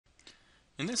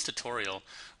In this tutorial,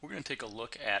 we're going to take a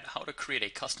look at how to create a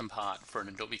custom pod for an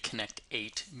Adobe Connect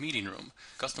 8 meeting room.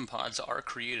 Custom pods are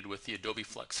created with the Adobe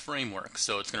Flex framework,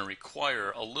 so it's going to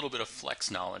require a little bit of Flex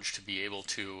knowledge to be able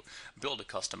to build a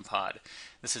custom pod.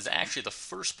 This is actually the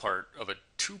first part of a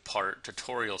two-part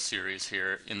tutorial series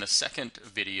here. In the second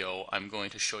video, I'm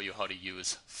going to show you how to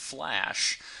use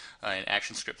Flash in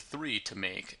ActionScript 3 to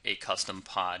make a custom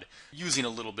pod using a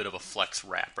little bit of a Flex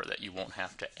wrapper that you won't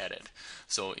have to edit.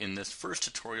 So in this first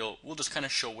tutorial, we'll just kind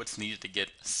of show what's needed to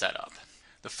get set up.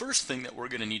 The first thing that we're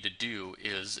going to need to do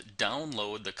is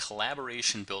download the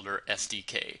Collaboration Builder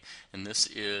SDK. And this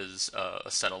is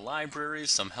a set of libraries,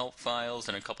 some help files,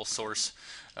 and a couple source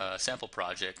sample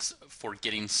projects for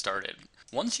getting started.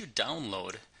 Once you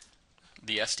download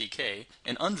the SDK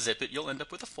and unzip it, you'll end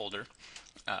up with a folder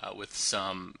with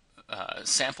some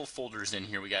sample folders in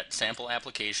here. We got sample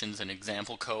applications and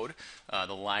example code,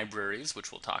 the libraries,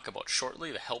 which we'll talk about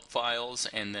shortly, the help files,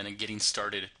 and then a getting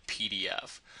started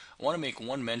PDF. I want to make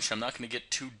one mention. I'm not going to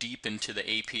get too deep into the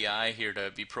API here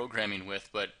to be programming with,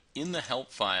 but in the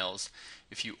help files,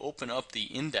 if you open up the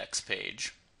index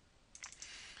page,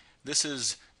 this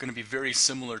is going to be very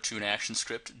similar to an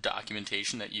ActionScript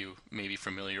documentation that you may be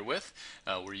familiar with,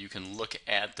 where you can look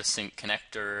at the sync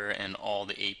connector and all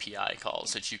the API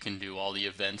calls that you can do, all the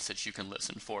events that you can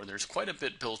listen for. There's quite a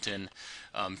bit built in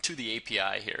to the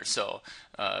API here, so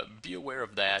be aware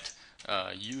of that.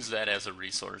 Use that as a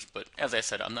resource, but as I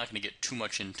said, I'm not going to get too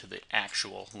much into the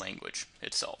actual language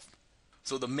itself.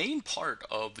 So the main part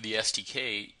of the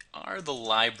SDK are the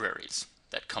libraries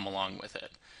that come along with it.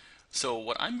 So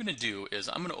what I'm going to do is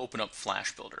I'm going to open up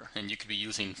Flash Builder, and you could be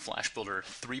using Flash Builder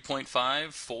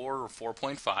 3.5, 4, or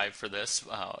 4.5 for this.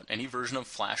 Any version of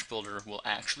Flash Builder will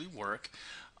actually work.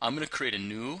 I'm going to create a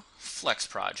new Flex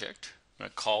project. I'm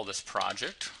going to call this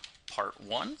project Part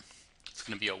 1. It's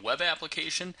going to be a web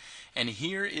application, and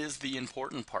here is the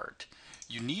important part.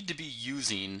 You need to be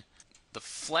using the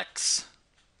Flex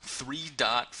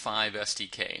 3.5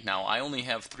 SDK. Now I only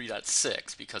have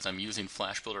 3.6 because I'm using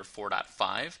Flash Builder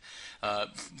 4.5.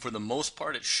 For the most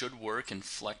part it should work in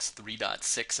Flex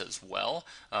 3.6 as well,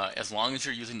 as long as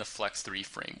you're using the Flex 3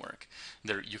 framework.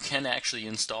 You can actually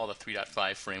install the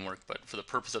 3.5 framework, but for the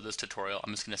purpose of this tutorial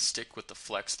I'm just going to stick with the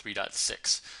Flex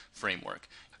 3.6 framework.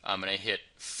 I'm going to hit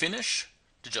Finish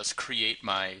to just create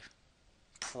my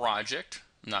project.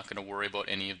 I'm not going to worry about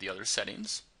any of the other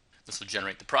settings. This will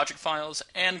generate the project files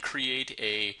and create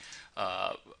a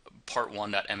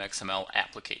part1.mxml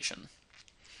application.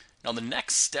 Now the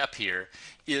next step here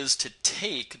is to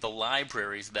take the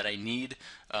libraries that I need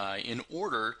in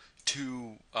order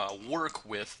to work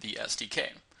with the SDK.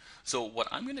 So what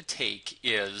I'm going to take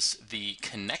is the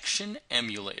connection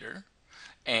emulator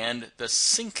and the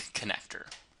sync connector.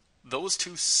 Those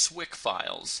two SWIC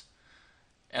files.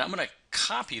 And I'm going to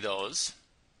copy those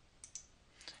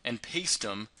and paste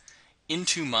them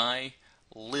into my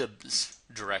libs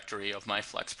directory of my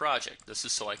Flex project. This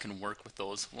is so I can work with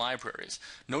those libraries.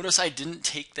 Notice I didn't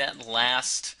take that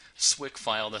last SWIC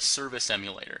file, the service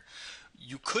emulator.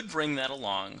 You could bring that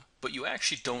along, but you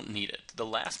actually don't need it. The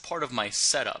last part of my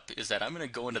setup is that I'm going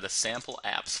to go into the sample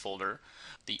apps folder,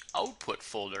 the output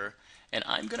folder, and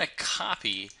I'm going to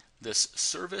copy this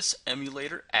service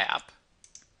emulator app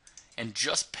and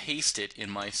just paste it in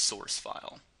my source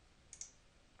file.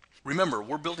 Remember,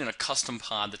 we're building a custom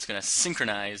pod that's going to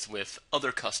synchronize with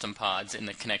other custom pods in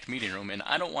the Connect meeting room, and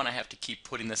I don't want to have to keep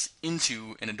putting this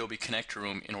into an Adobe Connect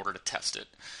room in order to test it.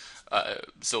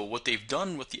 So what they've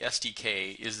done with the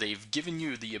SDK is they've given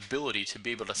you the ability to be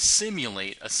able to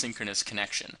simulate a synchronous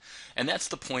connection, and that's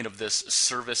the point of this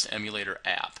service emulator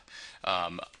app.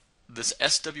 This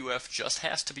SWF just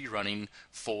has to be running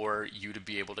for you to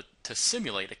be able to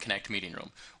simulate a Connect meeting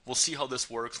room. We'll see how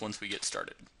this works once we get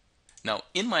started. Now,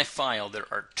 in my file, there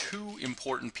are two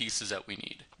important pieces that we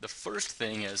need. The first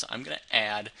thing is I'm going to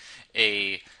add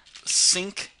a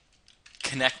sync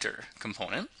connector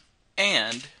component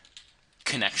and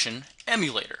connection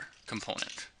emulator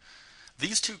component.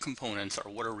 These two components are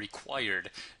what are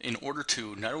required in order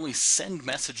to not only send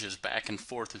messages back and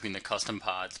forth between the custom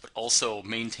pods, but also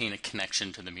maintain a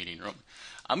connection to the meeting room.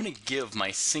 I'm going to give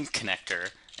my sync connector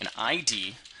an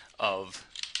ID of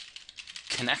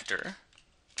connector,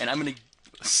 and I'm going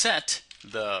to set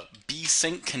the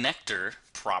bsync connector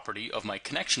property of my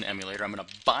connection emulator. I'm going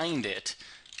to bind it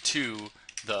to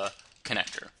the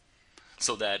connector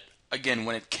so that, again,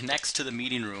 when it connects to the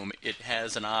meeting room, it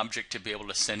has an object to be able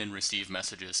to send and receive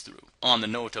messages through. On the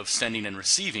note of sending and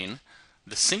receiving,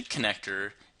 the sync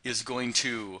connector is going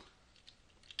to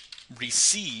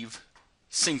receive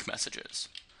sync messages.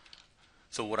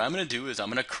 So what I'm going to do is I'm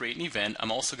going to create an event.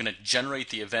 I'm also going to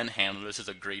generate the event handler. This is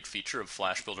a great feature of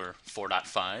Flash Builder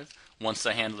 4.5. Once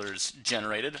the handler is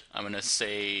generated, I'm going to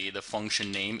say the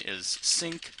function name is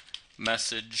sync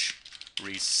message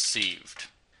received.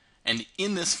 And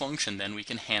in this function then we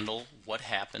can handle what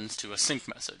happens to a sync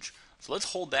message. So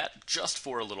let's hold that just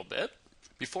for a little bit.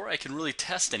 Before I can really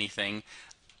test anything,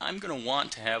 I'm going to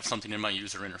want to have something in my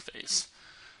user interface.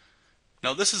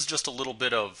 Now this is just a little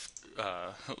bit of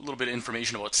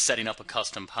information about setting up a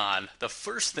custom pod. The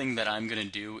first thing that I'm going to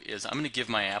do is I'm going to give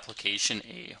my application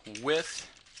a width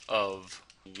of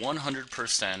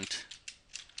 100%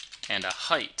 and a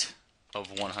height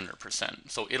of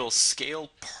 100%. So it'll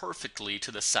scale perfectly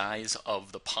to the size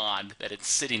of the pod that it's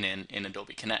sitting in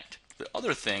Adobe Connect. The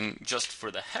other thing, just for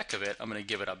the heck of it, I'm going to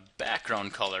give it a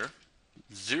background color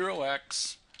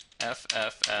 0xFFFFFF.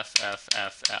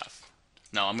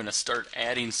 Now I'm going to start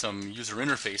adding some user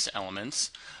interface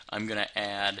elements. I'm going to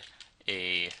add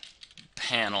a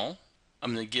panel.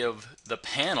 I'm going to give the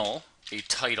panel a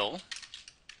title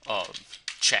of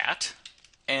chat,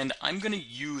 and I'm going to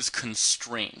use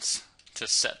constraints to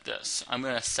set this. I'm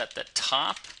going to set the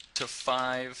top to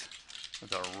 5,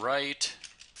 the right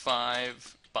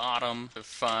 5, bottom to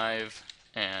 5,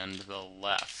 and the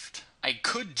left. I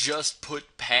could just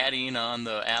put padding on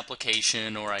the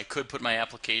application, or I could put my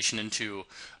application into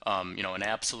an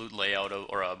absolute layout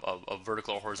or a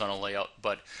vertical or horizontal layout,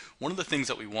 but one of the things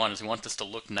that we want is we want this to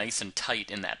look nice and tight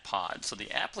in that pod. So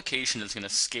the application is going to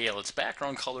scale. Its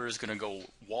background color is going to go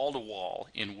wall to wall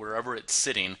in wherever it's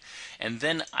sitting, and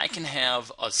then I can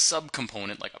have a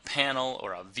subcomponent like a panel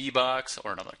or a VBox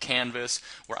or another canvas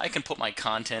where I can put my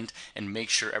content and make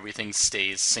sure everything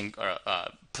stays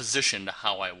positioned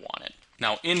how I want it.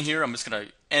 Now in here I'm just going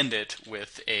to end it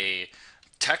with a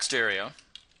text area,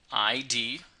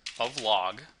 ID of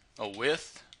log, a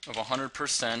width of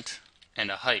 100%,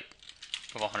 and a height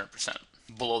of 100%.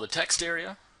 Below the text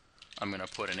area I'm going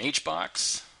to put an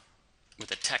HBox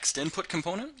with a text input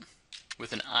component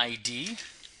with an ID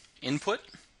input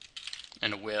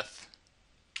and a width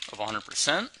of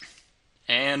 100%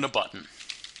 and a button.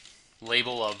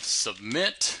 Label of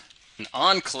submit, an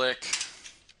on-click,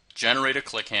 generate a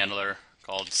click handler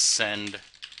called send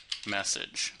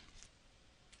message.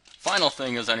 Final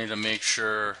thing is I need to make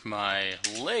sure my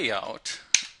layout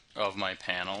of my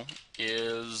panel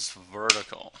is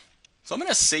vertical. So I'm going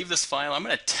to save this file. I'm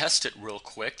going to test it real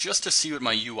quick just to see what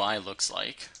my UI looks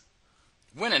like.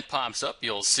 When it pops up,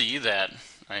 you'll see that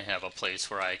I have a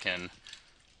place where I can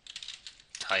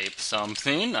type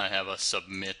something. I have a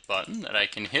submit button that I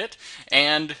can hit,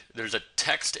 and there's a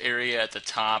text area at the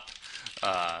top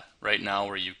right now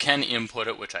where you can input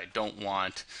it, which I don't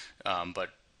want, but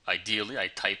ideally I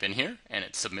type in here and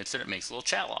it submits it. It makes a little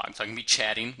chat log, so I can be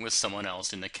chatting with someone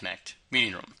else in the Connect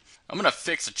meeting room. I'm going to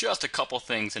fix just a couple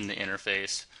things in the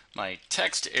interface. My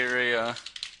text area,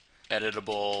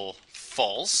 editable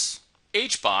false.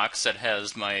 HBox that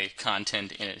has my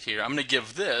content in it here, I'm going to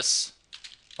give this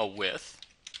a width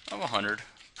of 100%.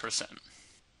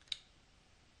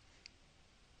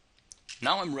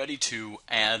 Now I'm ready to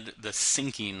add the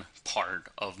syncing part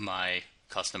of my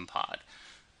custom pod.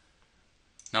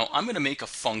 Now I'm going to make a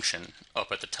function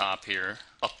up at the top here,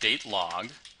 update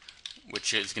log,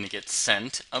 which is going to get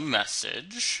sent a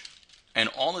message, and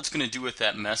all it's going to do with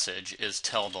that message is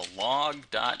tell the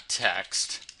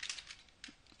log.text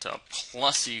to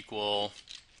plus equal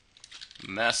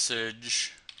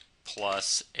message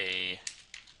plus a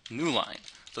new line.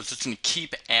 So it's just going to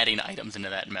keep adding items into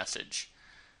that message.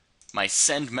 My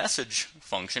send message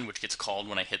function, which gets called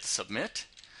when I hit submit,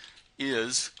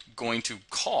 is going to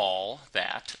call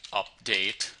that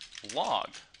update log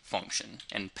function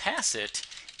and pass it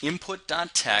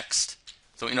input.text.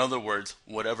 So in other words,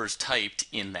 whatever's typed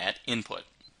in that input.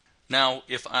 Now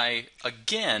if I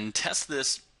again test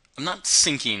this, I'm not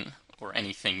syncing or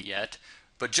anything yet,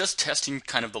 but just testing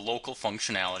kind of the local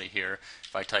functionality here.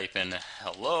 If I type in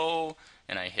hello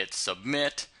and I hit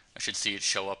submit, I should see it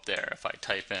show up there. If I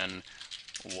type in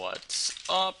what's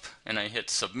up and I hit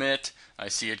submit, I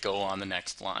see it go on the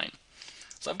next line.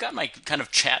 So I've got my kind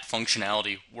of chat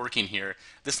functionality working here.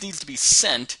 This needs to be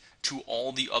sent to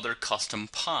all the other custom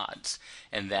pods,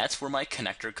 and that's where my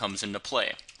connector comes into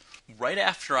play. Right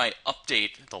after I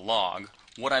update the log,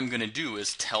 what I'm going to do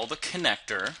is tell the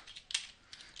connector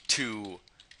to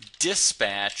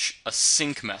dispatch a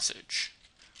sync message.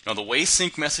 Now the way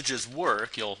sync messages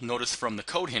work, you'll notice from the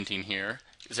code hinting here,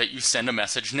 is that you send a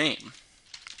message name.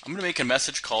 I'm going to make a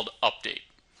message called update.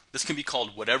 This can be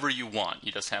called whatever you want.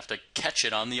 You just have to catch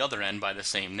it on the other end by the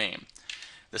same name.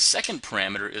 The second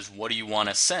parameter is what do you want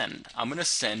to send? I'm going to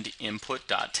send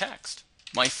input.text.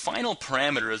 My final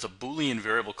parameter is a Boolean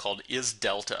variable called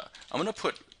isDelta. I'm going to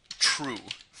put true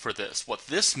for this. What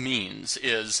this means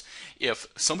is if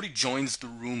somebody joins the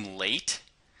room late,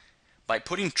 by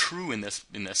putting true in this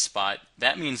spot,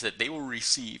 that means that they will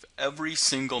receive every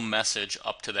single message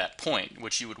up to that point,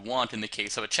 which you would want in the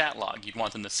case of a chat log. You'd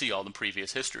want them to see all the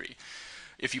previous history.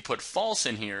 If you put false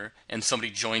in here and somebody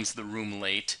joins the room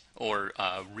late or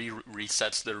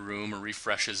resets their room or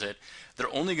refreshes it,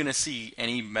 they're only going to see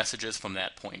any messages from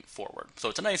that point forward. So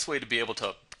it's a nice way to be able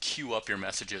to queue up your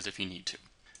messages if you need to.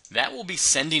 That will be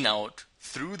sending out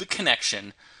through the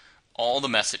connection all the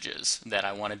messages that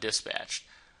I want to dispatch.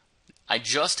 I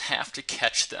just have to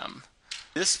catch them.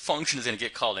 This function is going to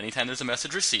get called anytime there's a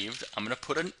message received. I'm going to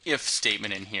put an if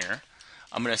statement in here.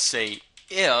 I'm going to say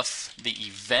if the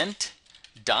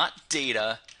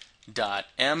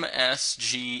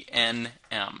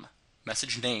event.data.msgnm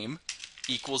message name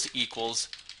equals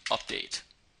update.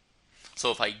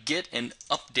 So if I get an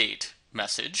update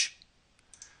message,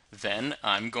 then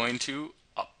I'm going to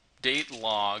update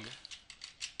log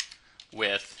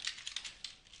with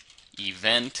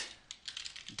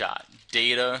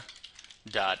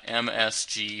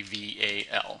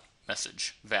event.data.msgval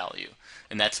message value,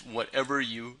 and that's whatever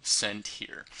you sent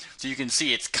here. So you can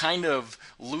see it's kind of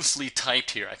loosely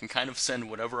typed here. I can kind of send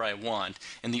whatever I want.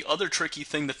 And the other tricky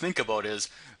thing to think about is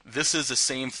this is the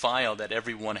same file that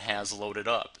everyone has loaded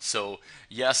up. So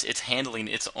yes, it's handling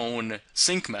its own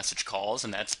sync message calls,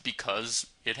 and that's because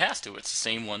it has to. It's the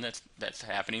same one that's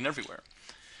happening everywhere.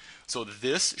 So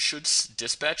this should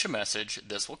dispatch a message,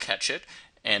 this will catch it,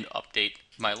 and update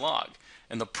my log.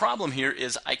 And the problem here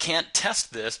is I can't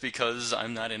test this because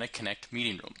I'm not in a Connect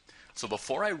meeting room. So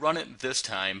before I run it this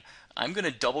time, I'm going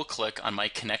to double click on my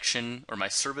connection or my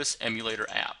service emulator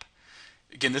app.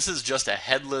 Again, this is just a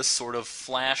headless sort of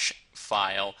Flash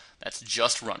file that's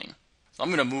just running. So I'm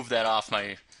going to move that off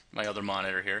my other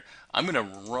monitor here. I'm going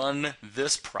to run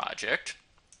this project,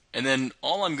 and then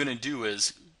all I'm going to do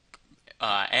is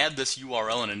add this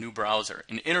URL in a new browser.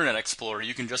 In Internet Explorer,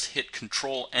 you can just hit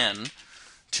Control-N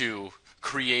to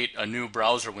create a new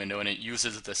browser window, and it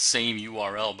uses the same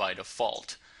URL by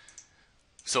default.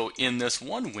 So in this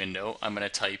one window, I'm going to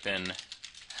type in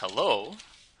hello,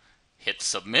 hit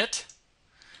submit.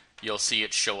 You'll see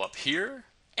it show up here,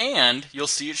 and you'll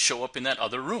see it show up in that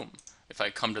other room. If I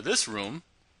come to this room,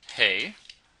 hey,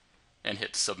 and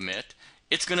hit submit,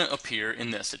 it's going to appear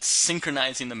in this. It's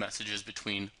synchronizing the messages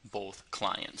between both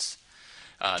clients.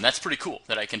 And that's pretty cool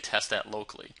that I can test that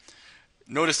locally.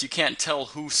 Notice you can't tell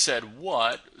who said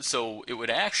what, so it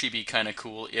would actually be kind of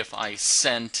cool if I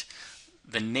sent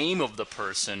the name of the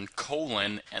person,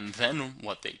 colon, and then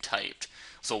what they typed.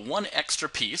 So one extra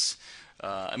piece,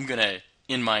 I'm going to,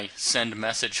 in my send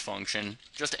message function,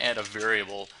 just add a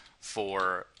variable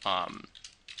for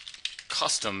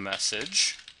custom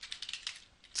message.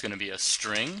 It's going to be a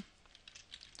string.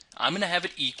 I'm going to have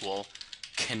it equal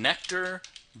connector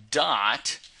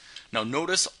dot. Now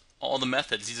notice all the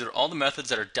methods. These are all the methods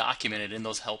that are documented in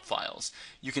those help files.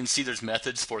 You can see there's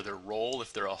methods for their role,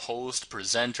 if they're a host,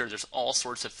 presenter, there's all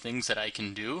sorts of things that I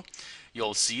can do.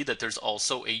 You'll see that there's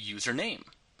also a username.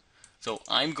 So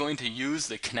I'm going to use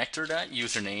the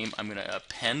connector.username. I'm going to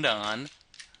append on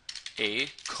a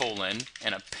colon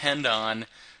and append on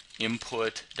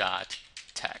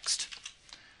input.text.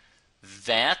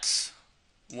 That's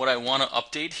what I want to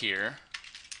update here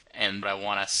and what I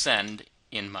want to send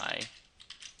in my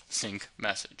sync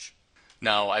message.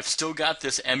 Now I've still got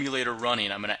this emulator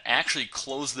running. I'm going to actually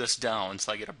close this down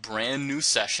so I get a brand new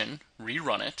session,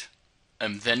 rerun it.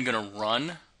 I'm then going to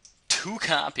run 2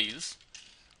 copies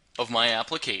of my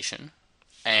application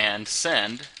and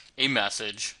send a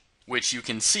message which you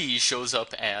can see shows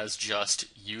up as just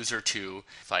user2.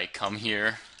 If I come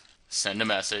here, send a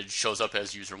message, shows up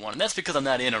as user1. And that's because I'm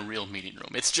not in a real meeting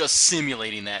room. It's just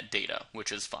simulating that data,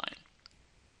 which is fine.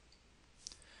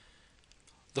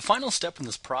 The final step in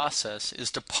this process is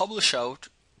to publish out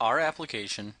our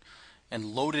application and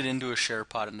load it into a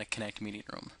SharePod in the Connect meeting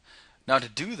room. Now to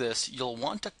do this, you'll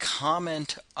want to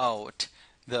comment out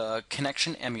the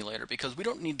connection emulator, because we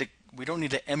don't need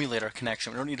to emulate our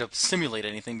connection. We don't need to simulate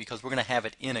anything because we're going to have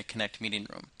it in a Connect meeting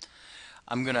room.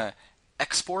 I'm going to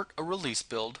export a release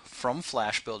build from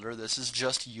Flash Builder. This is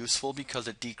just useful because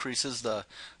it decreases the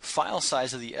file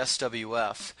size of the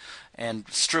SWF and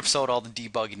strips out all the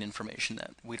debugging information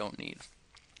that we don't need.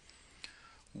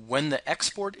 When the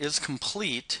export is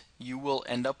complete, you will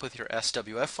end up with your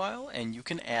SWF file, and you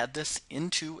can add this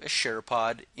into a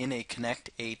SharePod in a Connect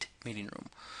 8 meeting room.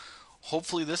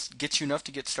 Hopefully this gets you enough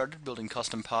to get started building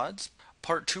custom pods.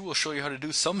 Part 2 will show you how to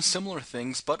do some similar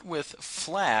things, but with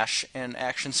Flash and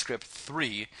ActionScript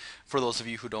 3 for those of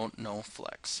you who don't know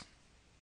Flex.